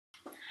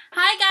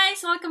Hi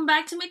guys, welcome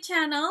back to my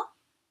channel.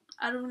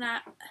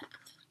 Aruna.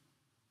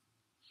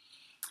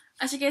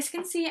 As you guys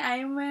can see,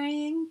 I'm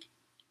wearing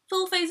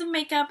full face of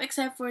makeup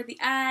except for the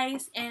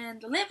eyes and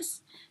the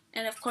lips,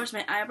 and of course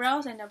my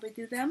eyebrows. I never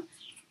do them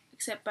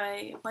except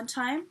by one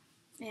time,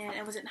 and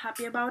I wasn't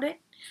happy about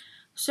it.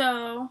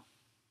 So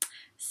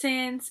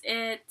since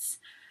it's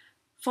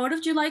 4th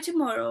of July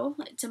tomorrow,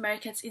 it's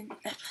America's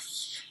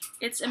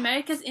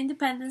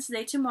Independence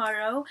Day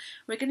tomorrow.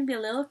 We're gonna be a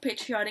little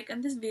patriotic on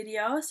this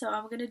video, so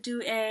I'm gonna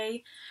do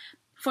a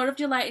 4th of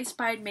July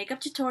inspired makeup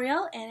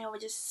tutorial, and I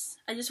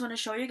just want to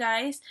show you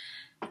guys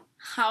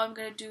how I'm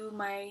gonna do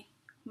my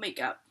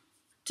makeup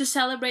to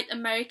celebrate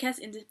America's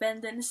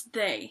Independence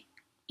Day.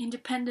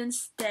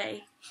 Independence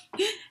Day.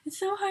 It's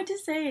so hard to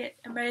say it.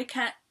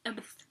 America's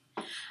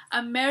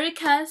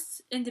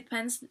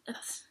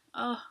Independence.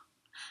 Oh,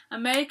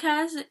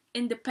 America's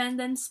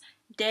Independence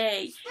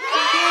Day.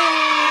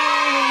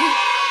 Yay!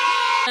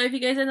 So if you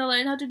guys want to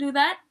learn how to do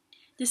that,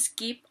 just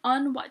keep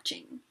on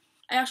watching.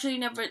 I actually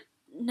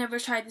never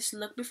tried this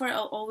look before. I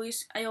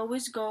always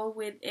go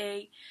with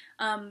a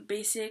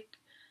basic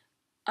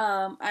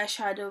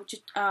eyeshadow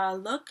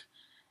look.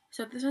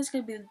 So this one's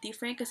gonna be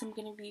different because I'm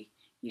gonna be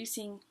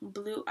using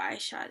blue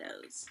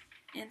eyeshadows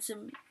and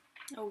some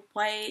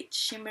white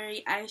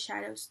shimmery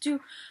eyeshadows too.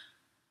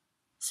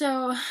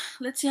 So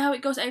let's see how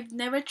it goes. I've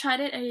never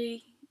tried it.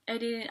 I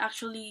didn't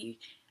actually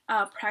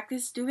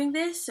practice doing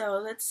this. So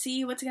let's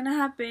see what's gonna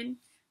happen.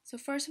 So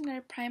first I'm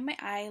gonna prime my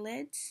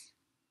eyelids.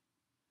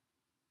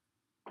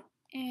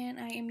 And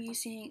I am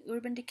using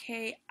Urban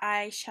Decay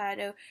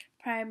Eyeshadow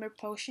Primer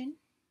Potion.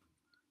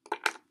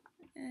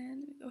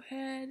 And go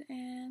ahead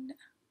and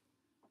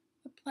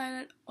apply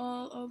that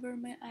all over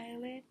my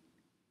eyelid.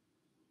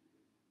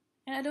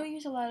 And I don't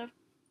use a lot of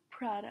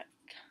product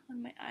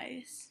on my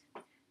eyes.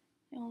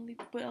 I only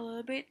put a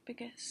little bit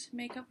because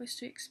makeup was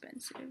too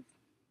expensive.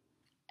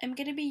 I'm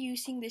gonna be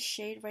using this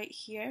shade right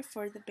here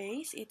for the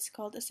base. It's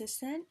called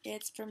Assistant.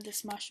 It's from the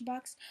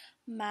Smashbox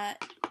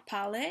Matte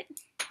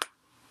Palette.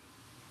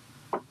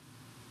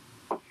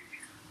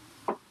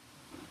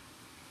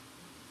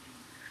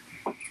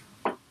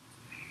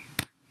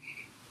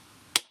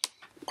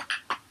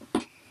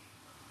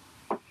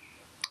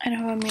 I don't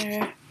have a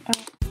mirror.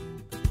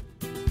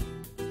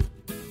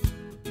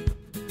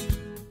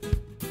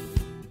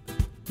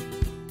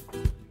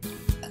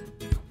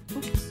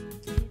 Oops.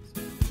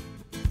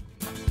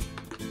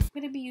 I'm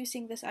going to be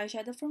using this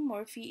eyeshadow from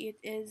Morphe. It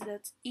is the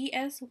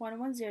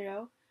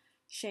ES110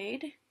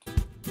 shade.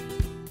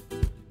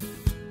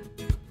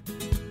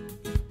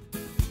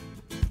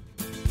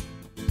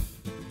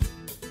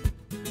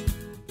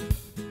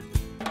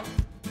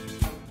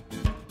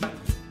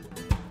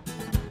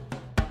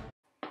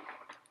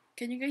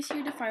 Can you guys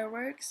hear the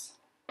fireworks?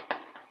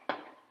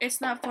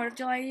 It's not 4th of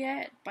July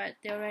yet, but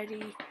they're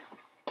already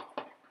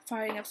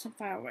firing up some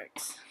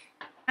fireworks.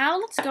 Now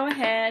let's go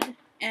ahead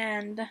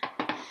and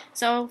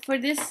so for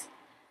this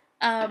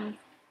eye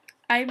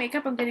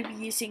makeup, I'm going to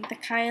be using the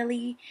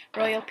Kylie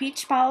Royal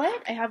Peach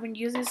palette. I haven't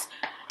used this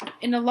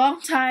in a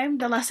long time.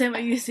 The last time I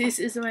used this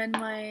is when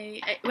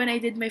I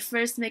did my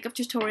first makeup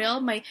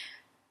tutorial. My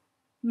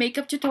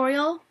makeup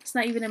tutorial. It's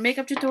not even a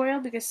makeup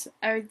tutorial because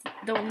I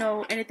don't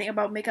know anything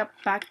about makeup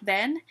back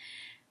then.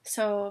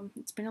 So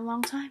it's been a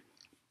long time.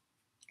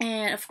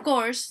 And of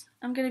course,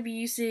 I'm gonna be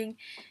using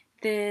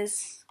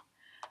this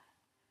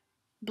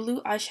blue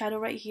eyeshadow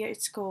right here.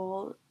 It's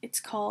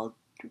called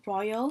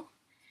Royal.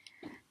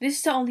 This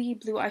is the only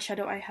blue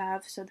eyeshadow I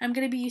have, so I'm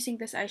gonna be using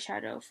this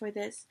eyeshadow for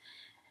this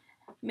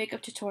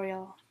makeup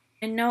tutorial.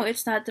 I know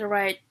it's not the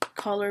right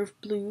color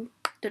of blue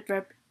that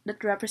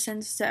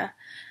represents the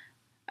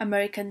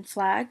American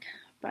flag,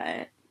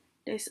 but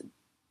this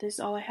is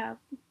all I have.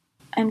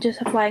 I'm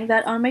just applying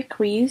that on my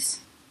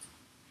crease.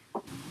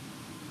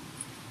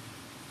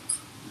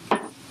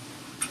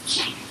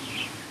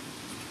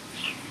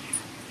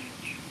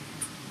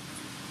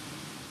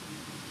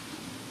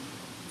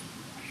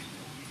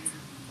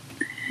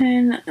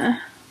 And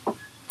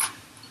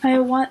I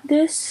want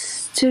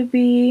this to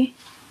be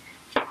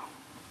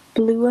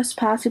blue as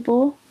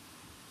possible.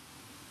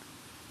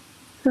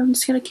 So I'm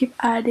just gonna keep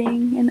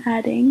adding and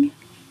adding.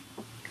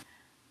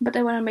 But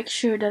I want to make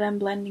sure that I'm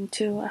blending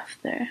too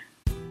after.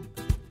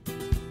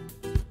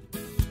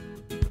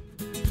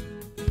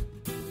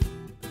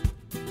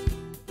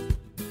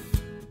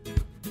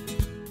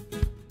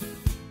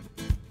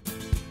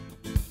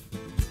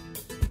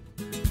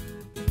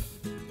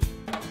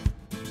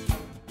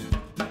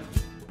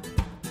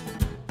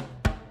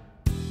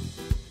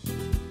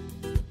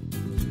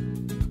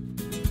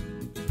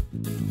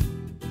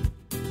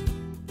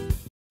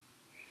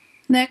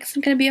 Next,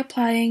 I'm going to be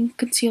applying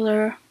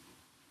concealer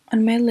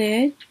on my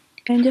lid,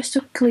 and just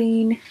to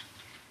clean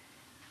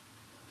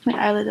my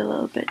eyelid a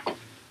little bit.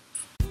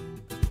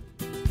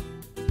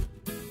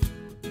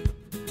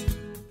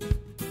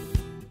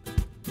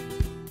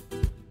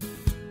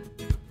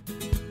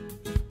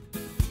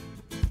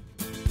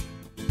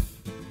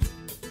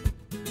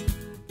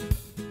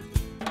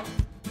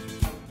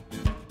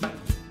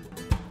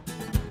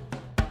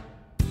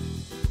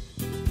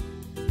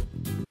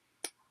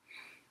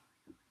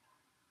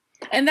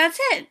 And that's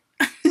it.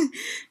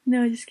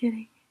 No, just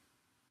kidding.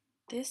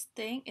 This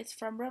thing is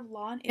from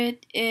Revlon.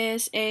 It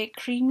is a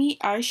creamy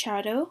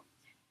eyeshadow.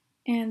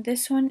 And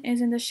this one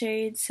is in the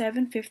shade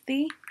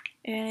 750.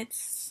 And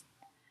it's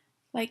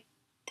like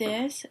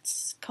this.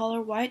 It's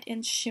color white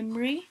and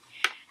shimmery.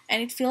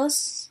 And it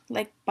feels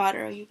like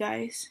butter, you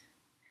guys.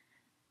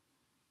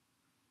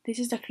 This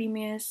is the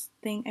creamiest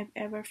thing I've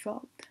ever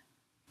felt.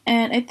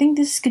 And I think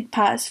this could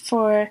pass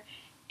for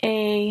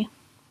a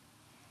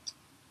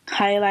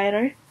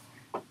highlighter.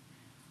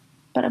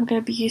 But I'm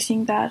going to be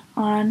using that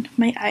on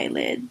my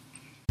eyelid.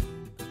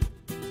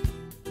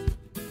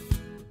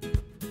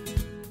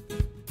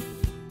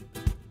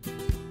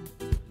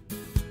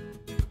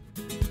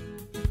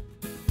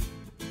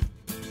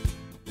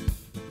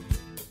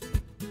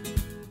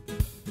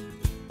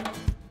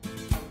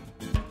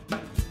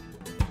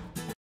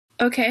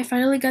 Okay, I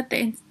finally got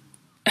the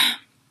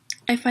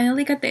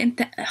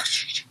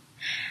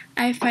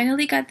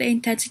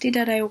intensity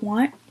that I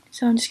want.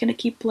 So I'm just gonna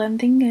keep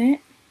blending it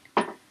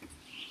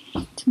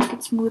to make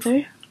it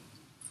smoother.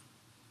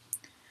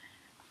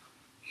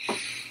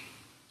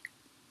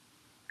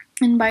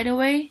 And by the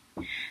way,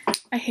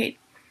 I hate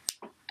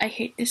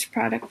this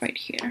product right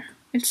here.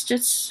 It's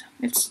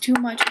too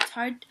much.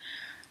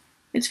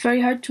 It's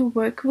very hard to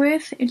work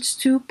with. It's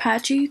too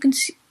patchy. Can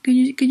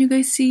you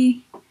guys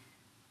see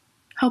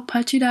how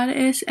patchy that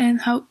is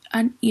and how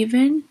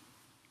uneven?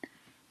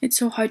 It's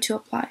so hard to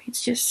apply.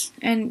 It's just,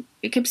 and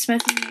it keeps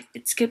messing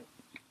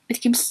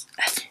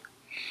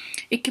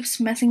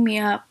me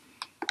up.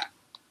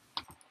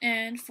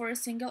 And for a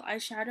single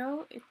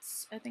eyeshadow,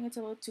 I think it's a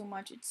little too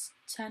much. It's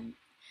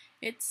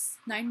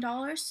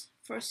 $9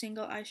 for a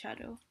single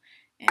eyeshadow,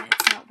 and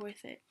it's not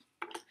worth it.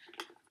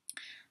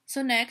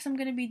 So next, I'm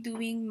gonna be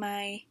doing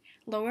my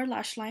lower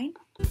lash line.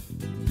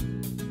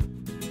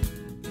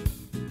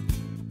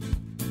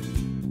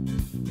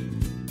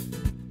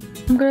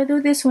 I'm gonna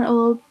do this one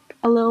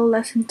a little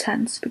less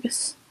intense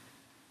because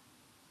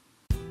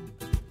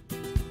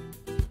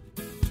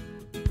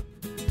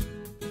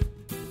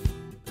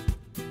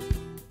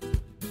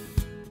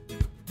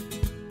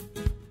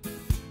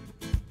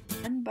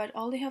but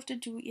all you have to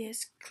do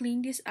is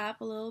clean this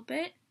up a little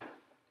bit.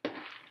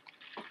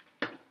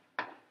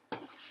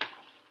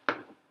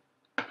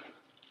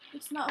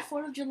 It's not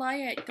 4th of July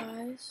yet,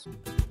 guys.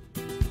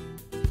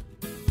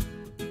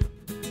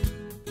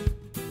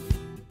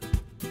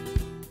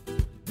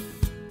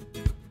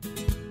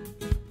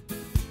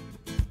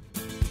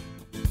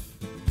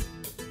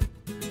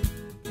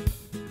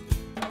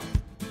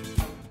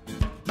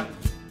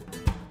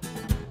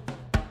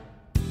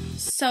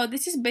 So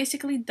this is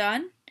basically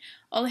done.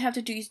 All I have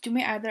to do is do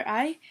my other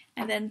eye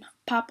and then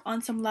pop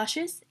on some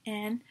lashes,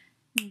 and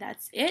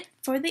that's it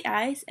for the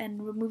eyes.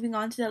 And we're moving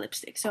on to the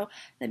lipstick. So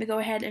let me go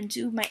ahead and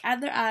do my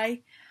other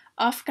eye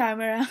off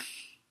camera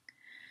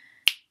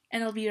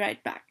and I'll be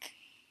right back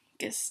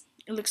because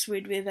it looks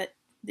weird with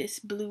this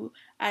blue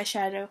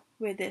eyeshadow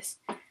with this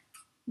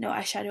no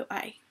eyeshadow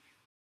eye.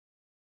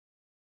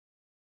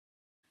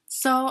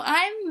 So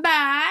I'm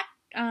back.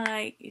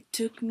 It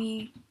took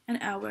me an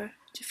hour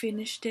to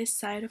finish this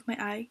side of my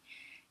eye,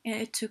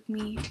 and it took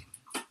me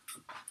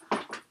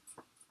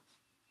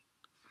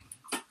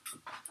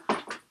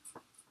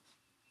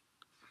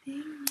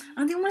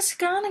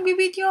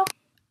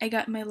I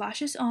got my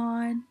lashes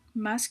on,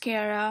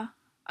 mascara.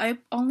 I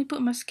only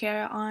put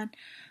mascara on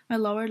my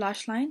lower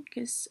lash line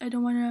because I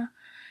don't wanna.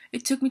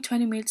 It took me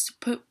 20 minutes to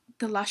put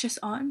the lashes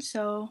on,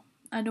 so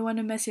I don't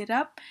wanna mess it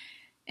up.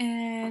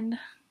 And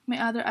my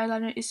other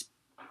eyeliner is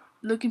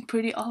looking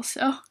pretty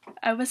also.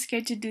 I was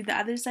scared to do the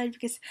other side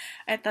because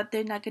I thought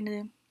it's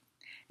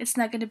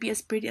not gonna be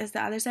as pretty as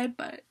the other side,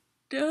 but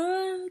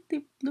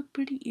they look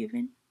pretty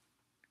even.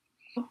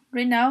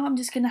 Right now I'm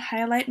just gonna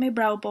highlight my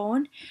brow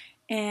bone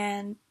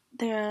and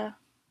the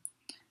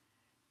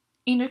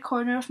inner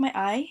corner of my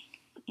eye.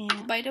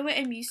 And by the way,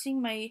 I'm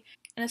using my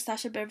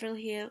Anastasia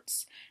Beverly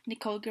Hills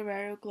Nicole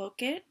Guerrero Glow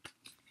Kit.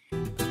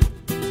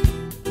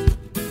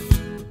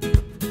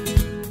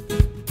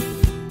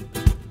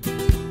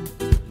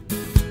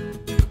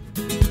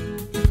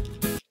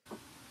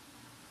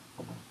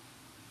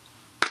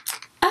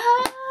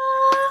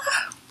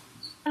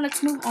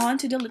 Let's move on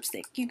to the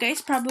lipstick. You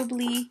guys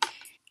probably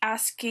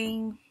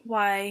asking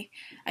why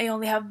I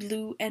only have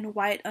blue and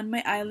white on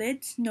my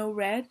eyelids, no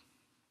red.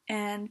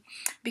 And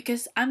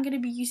because I'm gonna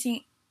be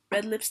using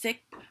red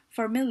lipstick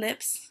for my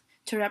lips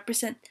to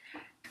represent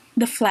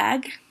the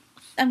flag.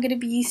 I'm gonna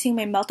be using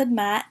my Melted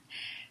Matte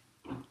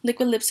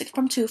liquid lipstick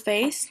from Too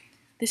Faced.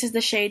 This is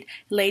the shade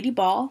Lady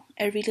Ball.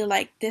 I really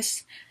like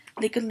this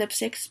liquid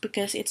lipsticks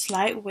because it's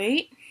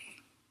lightweight,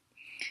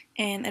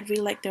 and I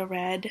really like the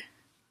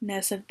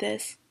redness of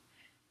this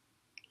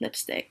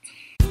lipstick.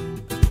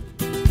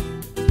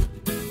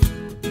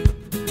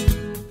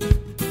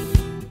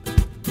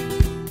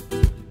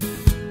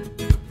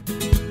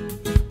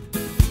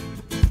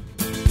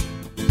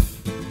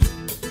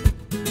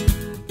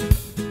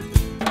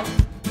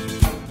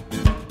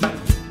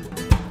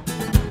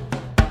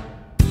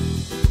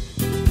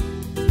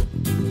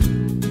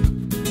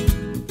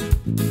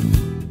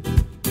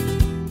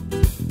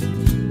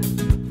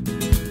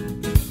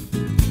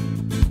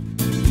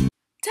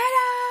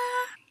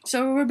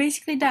 we're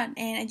basically done,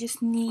 and I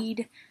just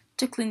need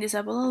to clean this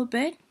up a little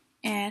bit,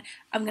 and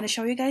I'm gonna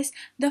show you guys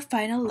the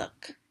final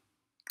look.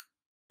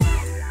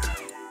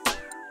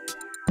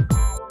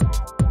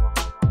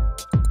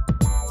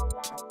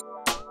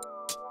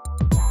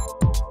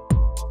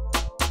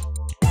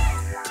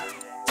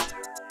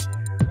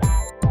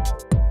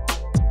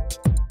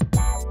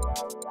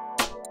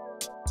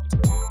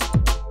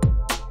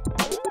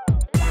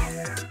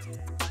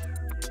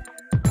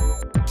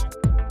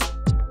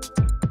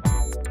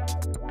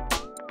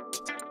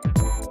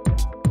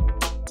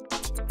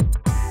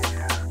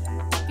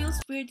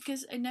 Weird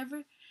because I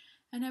never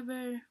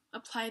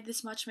applied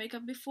this much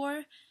makeup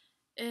before,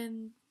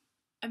 and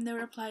I've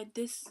never applied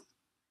this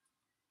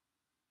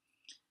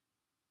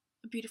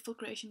beautiful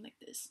creation like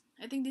this.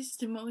 I think this is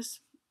the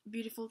most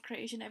beautiful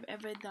creation I've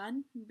ever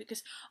done,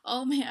 because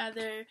all my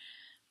other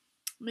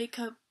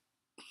makeup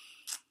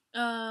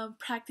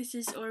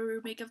practices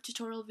or makeup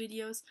tutorial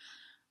videos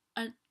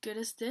aren't good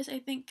as this. I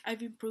think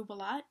I've improved a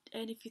lot,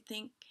 and if you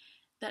think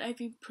that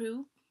I've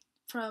improved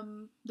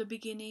from the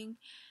beginning,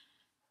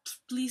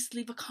 please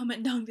leave a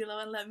comment down below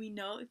and let me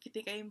know if you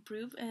think I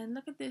improved. And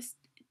look at this.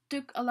 It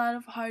took a lot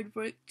of hard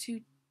work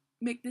to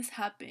make this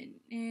happen,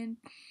 and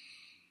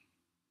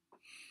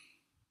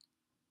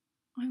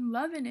I'm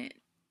loving it.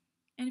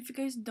 And if you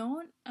guys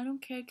don't, I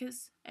don't care,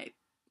 because I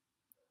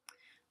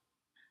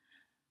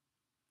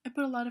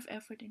put a lot of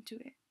effort into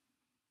it,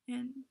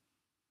 and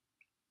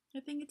I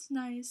think it's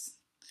nice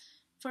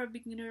for a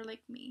beginner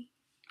like me.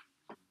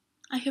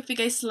 I hope you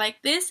guys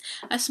like this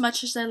as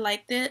much as I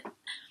liked it.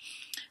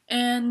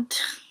 And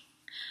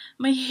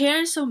my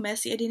hair is so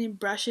messy. I didn't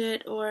brush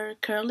it or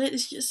curl it.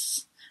 It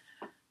just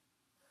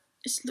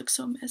looks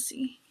so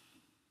messy.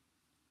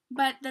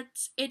 But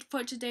that's it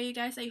for today, you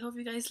guys. I hope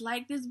you guys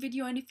like this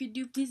video, and if you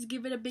do, please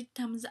give it a big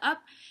thumbs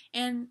up.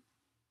 And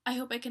I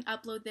hope I can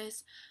upload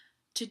this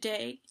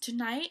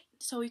tonight,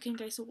 so you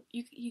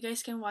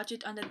guys can watch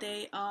it on the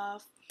day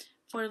of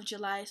 4th of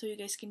July, so you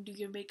guys can do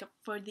your makeup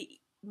for the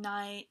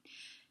night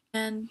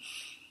and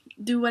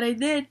do what I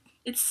did.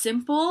 It's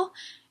simple,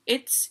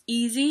 it's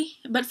easy,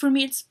 but for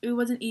me it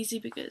wasn't easy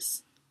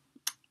because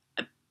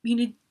you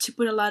need to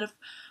put a lot of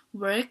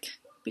work,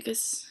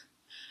 because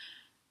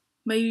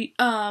my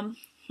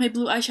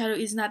blue eyeshadow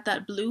is not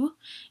that blue,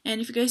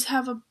 and if you guys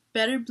have a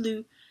better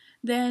blue,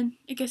 then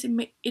I guess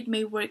it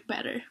may work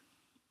better,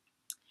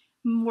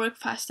 work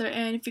faster.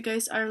 And if you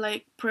guys are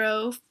like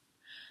pro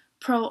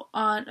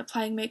on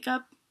applying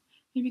makeup,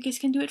 maybe you guys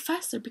can do it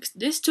faster, because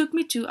this took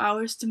me 2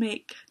 hours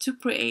to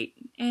create,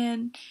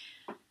 and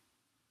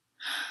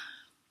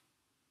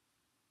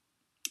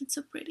it's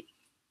so pretty.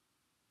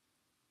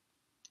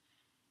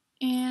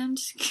 And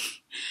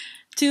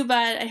too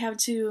bad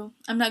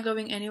I'm not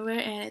going anywhere,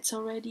 and it's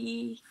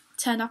already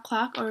 10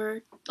 o'clock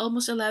or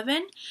almost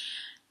 11,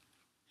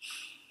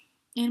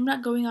 and I'm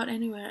not going out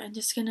anywhere. I'm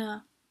just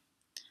gonna,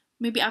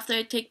 maybe after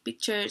I take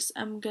pictures,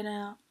 I'm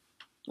gonna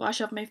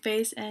wash up my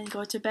face and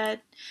go to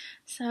bed.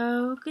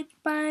 So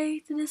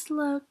goodbye to this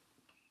look,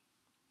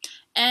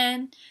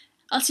 and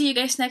I'll see you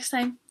guys next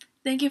time.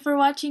 Thank you for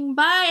watching.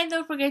 Bye, and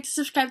don't forget to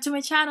subscribe to my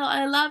channel.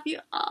 I love you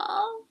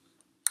all.